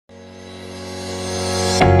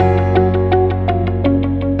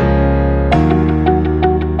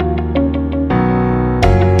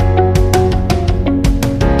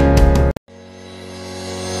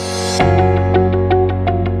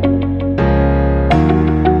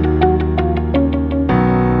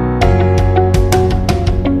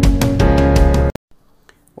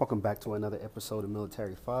to another episode of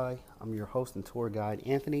Military Fi. I'm your host and tour guide,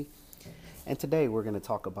 Anthony, and today we're going to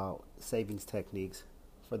talk about savings techniques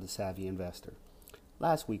for the savvy investor.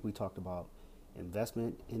 Last week we talked about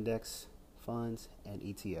investment index funds and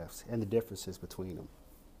ETFs and the differences between them.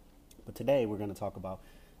 But today we're going to talk about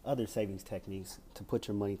other savings techniques to put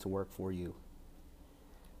your money to work for you.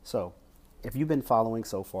 So, if you've been following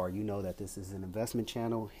so far, you know that this is an investment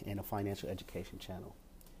channel and a financial education channel.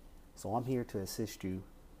 So I'm here to assist you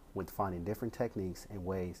with finding different techniques and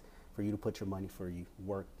ways for you to put your money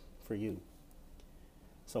work for you.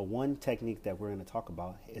 So one technique that we're going to talk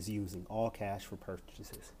about is using all cash for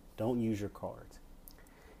purchases. Don't use your cards.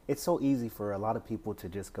 It's so easy for a lot of people to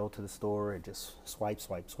just go to the store and just swipe,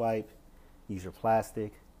 use your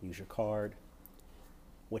plastic, use your card.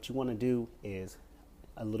 What you want to do is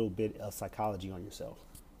a little bit of psychology on yourself.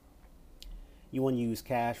 You want to use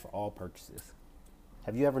cash for all purchases.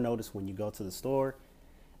 Have you ever noticed when you go to the store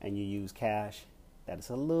and you use cash that it's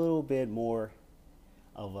a little bit more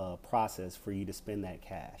of a process for you to spend that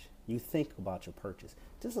cash? You think about your purchase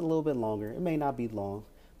just a little bit longer. It may not be long,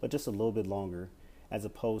 but just a little bit longer, as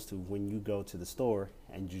opposed to when you go to the store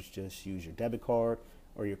and you just use your debit card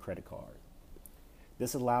or your credit card.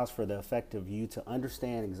 This allows for the effect of you to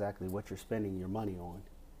understand exactly what you're spending your money on,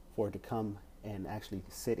 for it to come and actually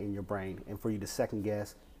sit in your brain, and for you to second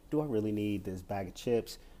guess, do I really need this bag of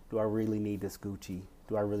chips? Do I really need this Gucci?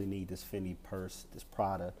 Do I really need this Fendi purse, this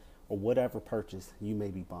Prada, or whatever purchase you may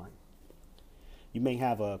be buying? You may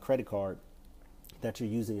have a credit card that you're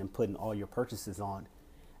using and putting all your purchases on,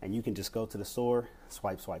 and you can just go to the store,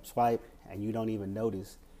 swipe, and you don't even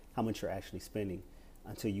notice how much you're actually spending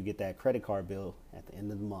until you get that credit card bill at the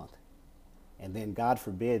end of the month. And then God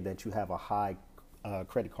forbid that you have a high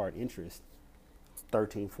credit card interest,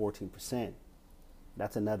 13-14%.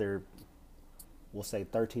 That's another, we'll say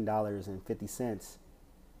 $13.50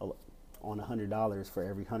 on $100 for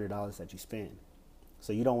every $100 that you spend.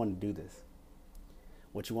 So you don't want to do this.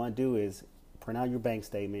 What you want to do is print out your bank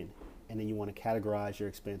statement, and then you want to categorize your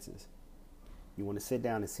expenses. You want to sit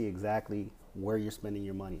down and see exactly where you're spending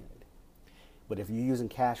your money at. But if you're using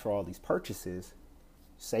cash for all these purchases,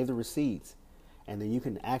 save the receipts, and then you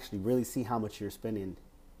can actually really see how much you're spending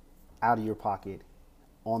out of your pocket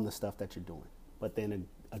on the stuff that you're doing. But then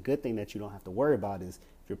a good thing that you don't have to worry about is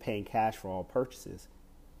if you're paying cash for all purchases,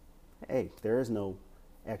 hey, there is no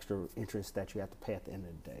extra interest that you have to pay at the end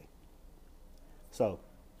of the day. So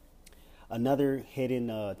another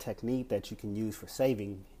hidden technique that you can use for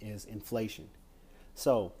saving is inflation.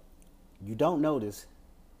 So you don't notice,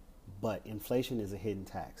 but inflation is a hidden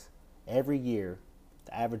tax. Every year,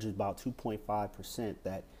 the average is about 2.5%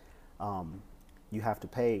 that you have to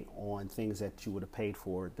pay on things that you would have paid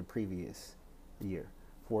for the previous year.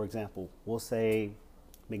 For example, we'll say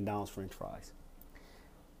McDonald's French fries.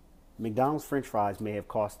 McDonald's French fries may have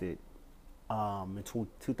costed in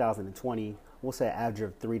 2020, we'll say an average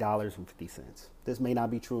of $3.50. This may not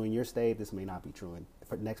be true in your state. This may not be true in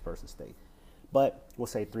the next person's state. But we'll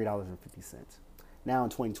say $3.50. Now in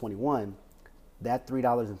 2021, that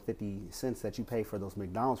 $3.50 that you pay for those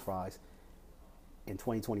McDonald's fries in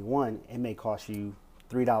 2021, it may cost you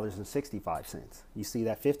 $3.65. You see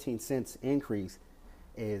that 15 cents increase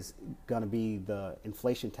is going to be the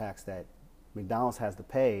inflation tax that McDonald's has to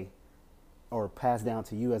pay or pass down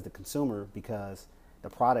to you as the consumer, because the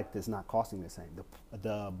product is not costing the same.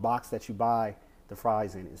 The box that you buy the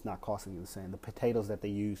fries in is not costing you the same. The potatoes that they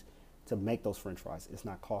use to make those French fries is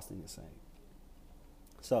not costing the same.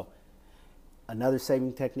 So another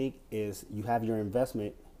saving technique is you have your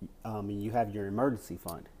investment, you have your emergency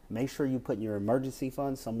fund. Make sure you put your emergency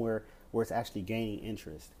fund somewhere where it's actually gaining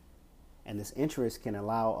interest. And this interest can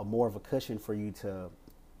allow more of a cushion for you to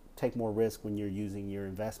take more risk when you're using your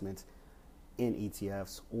investments in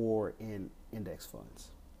ETFs or in index funds.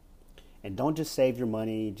 And don't just save your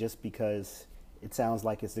money just because it sounds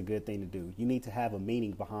like it's a good thing to do. You need to have a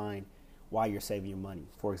meaning behind why you're saving your money.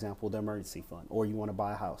 For example, the emergency fund, or you want to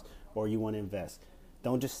buy a house, or you want to invest.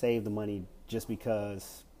 Don't just save the money just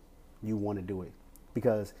because you want to do it.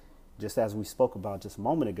 Because just as we spoke about just a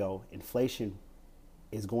moment ago, inflation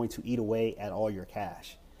is going to eat away at all your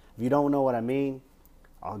cash. If you don't know what I mean,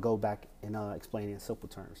 I'll go back and explain it in simple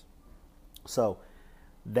terms. So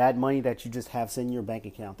that money that you just have sitting in your bank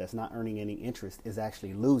account that's not earning any interest is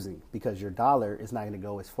actually losing, because your dollar is not going to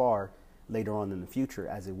go as far later on in the future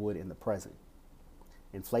as it would in the present.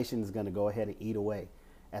 Inflation is going to go ahead and eat away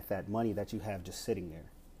at that money that you have just sitting there.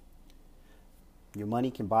 Your money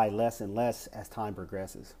can buy less and less as time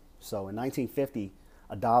progresses. So in 1950,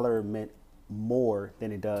 a dollar meant more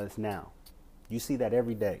than it does now. You see that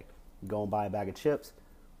every day. You go and buy a bag of chips,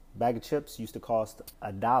 Bag of chips used to cost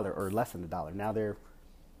 $1 or less than $1. Now they're,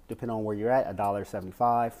 depending on where you're at,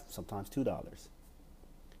 $1.75, sometimes $2.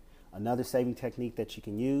 Another saving technique that you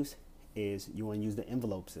can use is you want to use the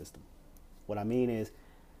envelope system. What I mean is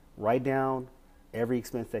write down every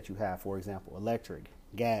expense that you have. For example, electric,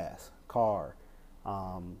 gas, car,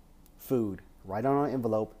 food. Write on an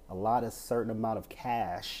envelope, allot a certain amount of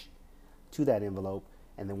cash to that envelope,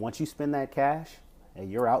 and then once you spend that cash, and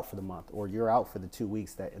you're out for the month, or you're out for the 2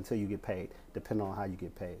 weeks that until you get paid, depending on how you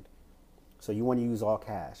get paid. So you want to use all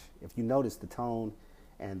cash. If you notice, the tone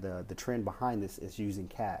and the trend behind this is using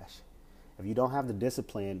cash. If you don't have the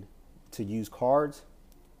discipline to use cards,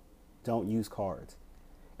 don't use cards.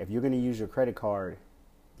 If you're going to use your credit card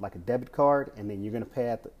like a debit card, and then you're going to pay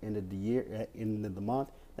at the end of the year, at end of the month,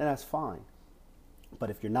 then that's fine. But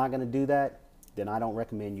if you're not going to do that, then I don't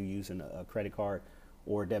recommend you using a credit card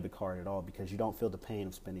or a debit card at all, because you don't feel the pain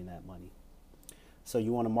of spending that money. So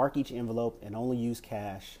you want to mark each envelope and only use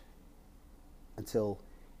cash until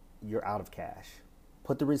you're out of cash.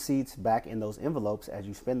 Put the receipts back in those envelopes as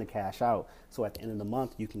you spend the cash out, so at the end of the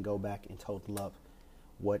month you can go back and total up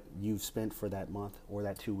what you've spent for that month or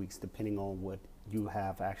that 2 weeks, depending on what you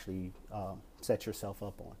have actually set yourself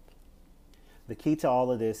up on. The key to all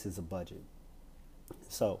of this is a budget.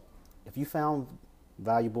 So if you found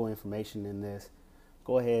valuable information in this,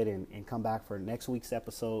 go ahead and come back for next week's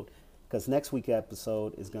episode, because next week's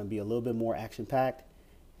episode is going to be a little bit more action-packed,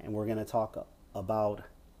 and we're going to talk about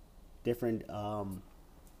different,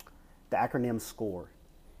 the acronym SCORE.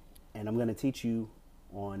 And I'm going to teach you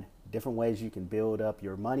on different ways you can build up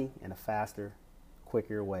your money in a faster,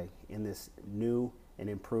 quicker way in this new and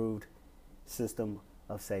improved system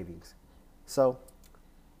of savings. So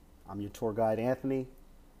I'm your tour guide, Anthony.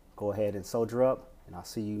 Go ahead and soldier up, and I'll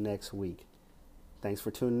see you next week. Thanks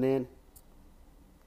for tuning in.